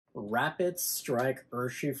Rapid Strike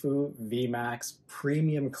Urishifu Vmax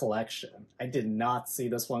Premium Collection. I did not see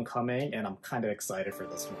this one coming, and I'm kind of excited for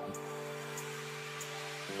this one.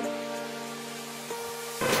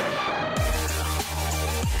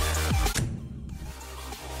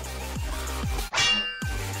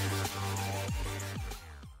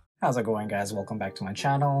 How's it going, guys? Welcome back to my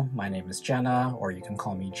channel. My name is Jenna, or you can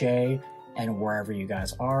call me Jay. And wherever you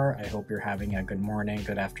guys are, I hope you're having a good morning,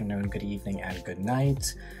 good afternoon, good evening, and good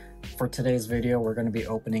night. For today's video, we're going to be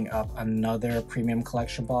opening up another premium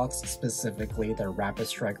collection box, specifically the Rapid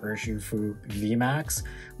Strike Urishifu Vmax.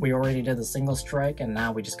 We already did the single strike, and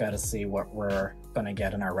now we just got to see what we're going to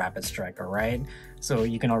get in our Rapid Strike, alright? So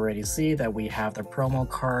you can already see that we have the promo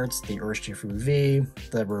cards, the Urishifu V,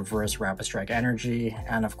 the reverse Rapid Strike Energy,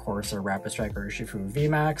 and of course the Rapid Strike Urishifu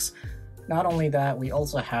Vmax. Not only that, we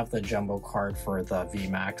also have the jumbo card for the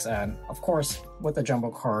VMAX, and of course, with the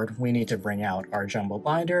jumbo card, we need to bring out our jumbo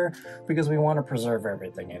binder because we want to preserve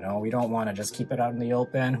everything, you know? We don't want to just keep it out in the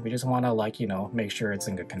open. We just want to, make sure it's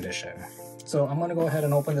in good condition. So I'm going to go ahead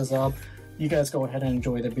and open this up. You guys go ahead and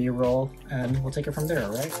enjoy the B-roll, and we'll take it from there,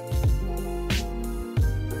 all right?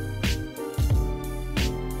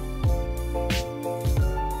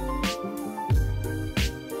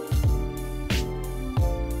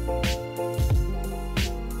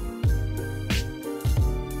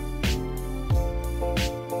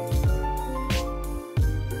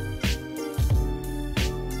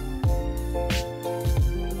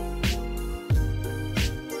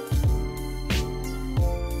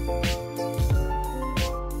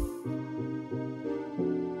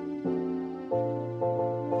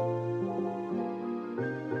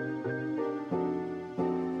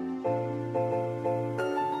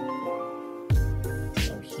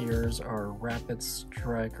 Here's our Rapid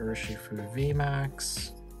Strike Urishifu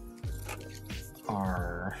Vmax,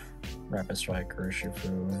 our Rapid Strike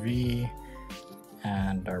Urishifu V,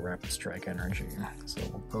 and our Rapid Strike Energy. So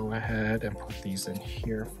we'll go ahead and put these in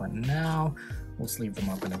here for now. We'll sleeve them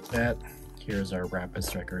up in a bit. Here's our Rapid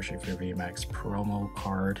Strike Urishifu Vmax promo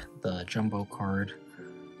card, the jumbo card,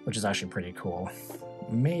 which is actually pretty cool.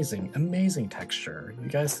 Amazing texture. You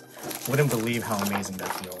guys wouldn't believe how amazing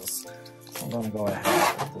that feels. I'm gonna go ahead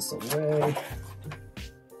and put this away.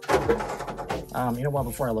 You know what,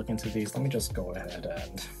 before I look into these, let me just go ahead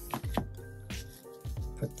and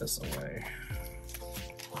put this away.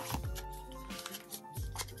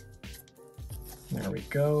 There we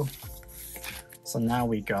go. So now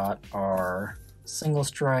we got our single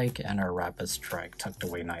strike and our rapid strike tucked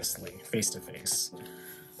away nicely, face to face.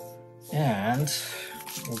 And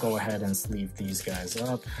we'll go ahead and sleeve these guys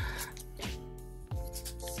up.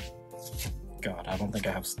 God, I don't think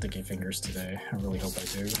I have sticky fingers today. I really hope I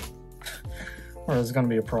do. Or it's gonna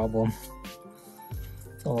be a problem.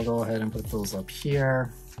 So I'll go ahead and put those up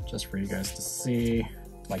here, just for you guys to see,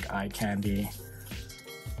 like eye candy.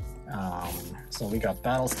 So we got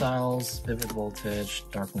Battle Styles, Vivid Voltage,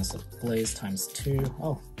 Darkness of Blaze ×2.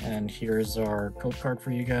 Oh, and here's our code card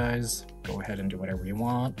for you guys. Go ahead and do whatever you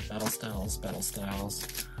want. Battle Styles,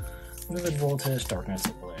 Vivid Voltage, Darkness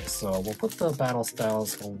of Blaze. So we'll put the Battle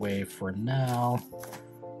Styles away for now,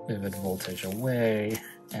 Vivid Voltage away,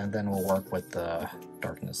 and then we'll work with the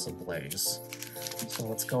Darkness of Blaze. So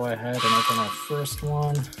let's go ahead and open our first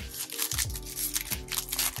one.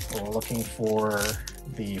 We're looking for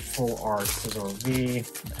the Full Art Scissor V,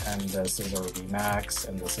 and the Scissor V Max,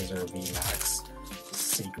 and the Scissor V Max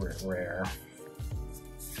Secret Rare.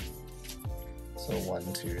 So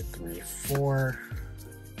 1, 2, 3, 4.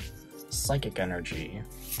 Psychic Energy,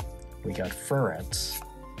 we got Furret,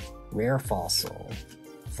 Rare Fossil,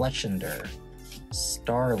 Fletchinder,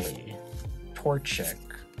 Starly, Torchic,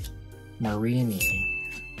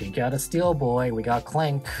 Marini, we got a Steel Boy, we got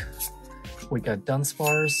Clank, we got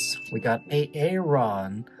Dunsparce, we got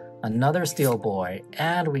Aaron, another Steel Boy,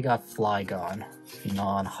 and we got Flygon,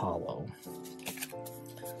 non-holo.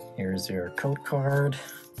 Here's your code card.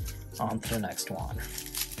 On to the next one.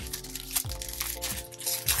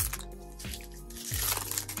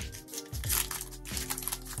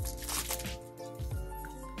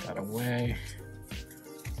 Away.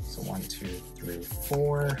 So 1, 2, 3,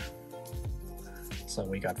 4. So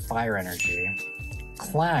we got Fire Energy,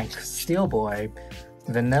 Clank, Steel Boy,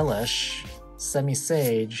 Vanillish,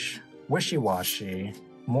 Semi-Sage, Wishy-Washy,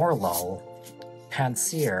 Morlull,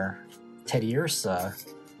 Pansear, Teddiursa.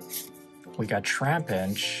 We got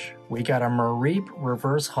Trampinch, we got a Mareep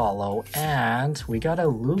Reverse Holo, and we got a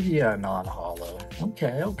Lugia non-holo.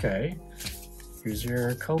 Okay. Here's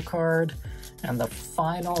your code card. And the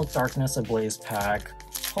final Darkness Ablaze pack.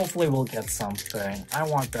 Hopefully we'll get something. I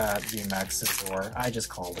want that VMAX Scizor. I just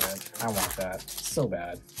called it. I want that so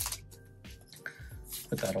bad.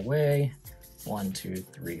 Put that away. 1, 2,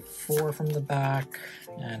 3, 4 from the back.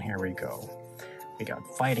 And here we go. We got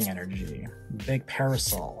Fighting Energy, Big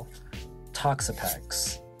Parasol,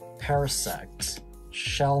 Toxapex, Parasect,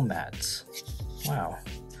 Shelmet. Wow.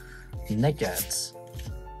 Nickit.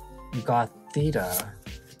 Gothita.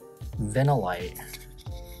 Vinolite.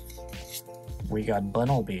 We got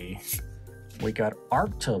Bunnelby. We got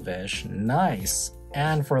Arctovish. Nice.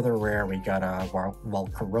 And for the rare, we got a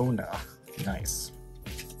Volcarona. Nice.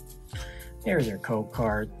 Here's your code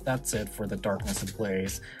card. That's it for the Darkness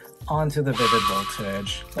Ablaze. On to the Vivid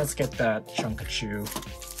Voltage. Let's get that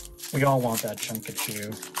Chunkachu. We all want that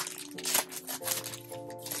Chunkachu.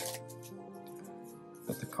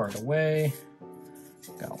 Put the card away.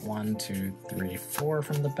 Got 1, 2, 3, 4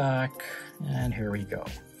 from the back. And here we go.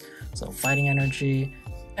 So Fighting Energy,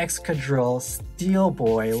 Excadrill, Steel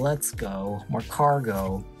Boy, let's go.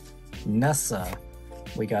 Marcargo, Nessa.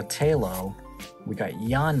 We got Talo. We got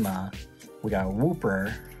Yanma. We got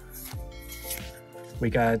Wooper. We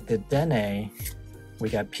got Dedenne. We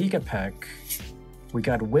got Pikapek. We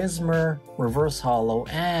got Whismur, Reverse Holo,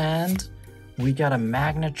 and we got a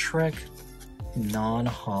Magnetrick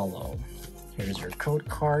non-holo. Here's your code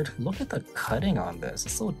card. Look at the cutting on this.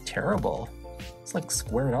 It's so terrible. It's like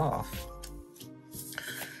squared off.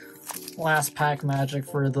 Last pack magic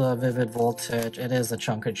for the Vivid Voltage. It is a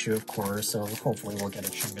Chunkachu, of course, so hopefully we'll get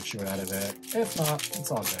a Chunkachu out of it. If not,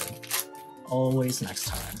 it's all good. Always next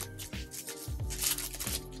time.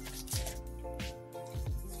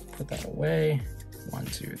 Put that away. 1,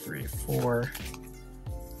 2, 3, 4.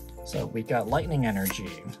 So we got Lightning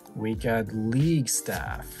Energy. We got League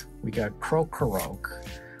Staff. We got Krokorok.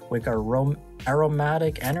 We got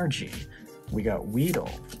Aromatic Energy. We got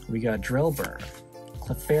Weedle. We got Drillbur.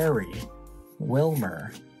 Clefairy.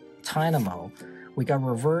 Wilmer. Tynamo. We got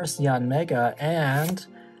Reverse Yanmega. And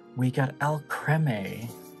we got Alcremie.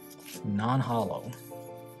 Non-holo.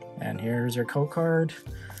 And here's your code card.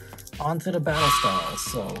 On to the Battle Styles.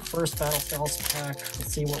 So first Battle Styles pack.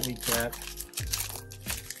 Let's see what we get.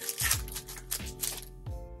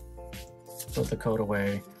 Put the code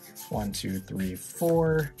away. 1, 2, 3,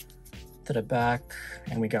 4 to the back,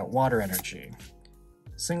 and we got Water Energy,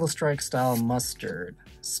 Single Strike Style Mustard,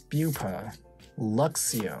 Spupa,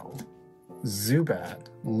 Luxio, Zubat,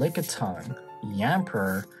 Lickitung,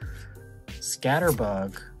 Yamper,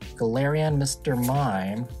 Scatterbug, Galarian Mr.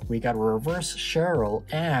 Mime, we got Reverse Cheryl,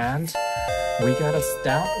 and we got a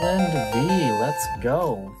Stoutland V. Let's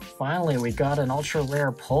go. Finally, we got an ultra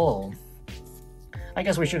rare pull. I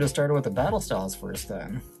guess we should have started with the Battle Styles first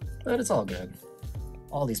then, but it's all good.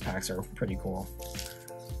 All these packs are pretty cool.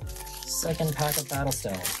 Second pack of Battle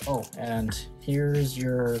Styles. Oh, and here's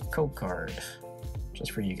your code card,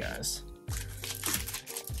 just for you guys.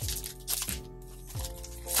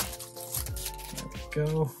 There we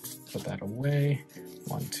go. Put that away.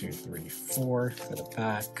 1, 2, 3, 4 to the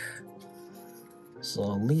back. So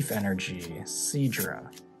Leaf Energy, Seadra,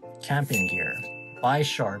 Camping Gear,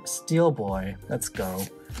 Bisharp, Steel Boy, let's go.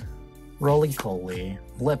 Roly-Poly,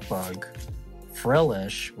 Blipbug,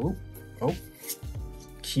 Frillish, ooh, oh,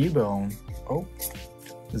 Cubone, oh,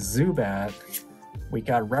 Zubat, we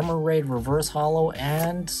got Remoraid Reverse Holo,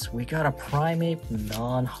 and we got a Primate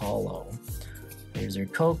non-holo. Here's your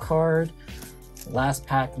code card. Last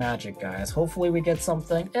pack magic, guys. Hopefully we get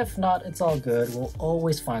something. If not, it's all good. We'll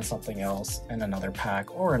always find something else in another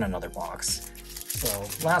pack or in another box.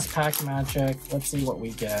 So last pack magic, let's see what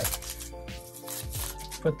we get.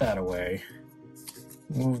 Put that away.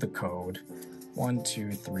 Move the code. 1,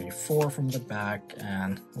 2, 3, 4 from the back,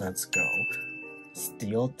 and let's go.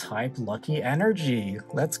 Steel type Lucky Energy.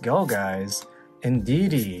 Let's go, guys.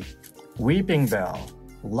 Indeedee, Weeping Bell,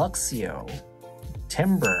 Luxio,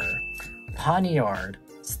 Timber, Poniard,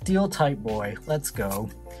 Steel type Boy. Let's go.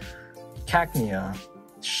 Cacnea,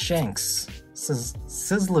 Shanks,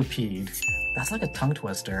 Sizzlipede. That's like a tongue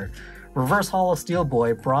twister. Reverse Holo Steel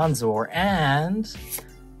Boy, Bronzor, and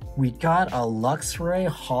we got a Luxray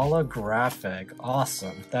holographic.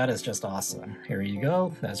 Awesome. That is just awesome. Here you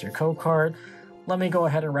go. That's your code card. Let me go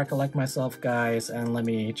ahead and recollect myself, guys, and let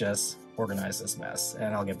me just organize this mess,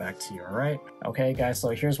 and I'll get back to you, alright? Okay, guys, so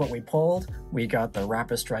here's what we pulled. We got the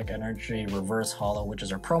Rapid Strike Energy Reverse Holo, which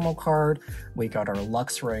is our promo card. We got our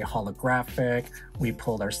Luxray holographic. We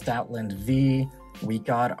pulled our Stoutland V. We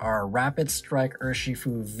got our Rapid Strike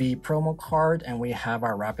Urishifu V promo card, and we have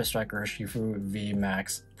our Rapid Strike Urishifu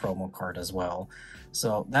Vmax promo card as well.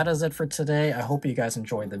 So that is it for today. I hope you guys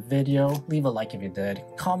enjoyed the video. Leave a like if you did.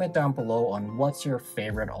 Comment down below on what's your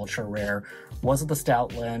favorite ultra rare. Was it the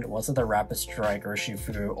Stoutland? Was it the Rapid Strike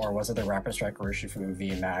Urishifu? Or was it the Rapid Strike Urishifu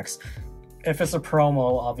Vmax? if it's a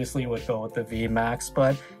promo, obviously would go with the Vmax,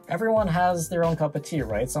 but everyone has their own cup of tea,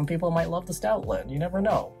 right? Some people might love the Stoutland, you never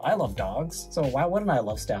know. I love dogs, so why wouldn't I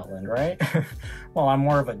love Stoutland, right? Well, I'm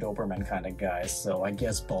more of a Doberman kind of guy, so I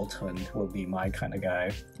guess Bolthund would be my kind of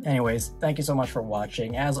guy. Anyways, thank you so much for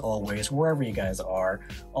watching. As always, wherever you guys are,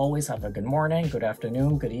 always have a good morning, good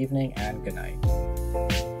afternoon, good evening, and good night.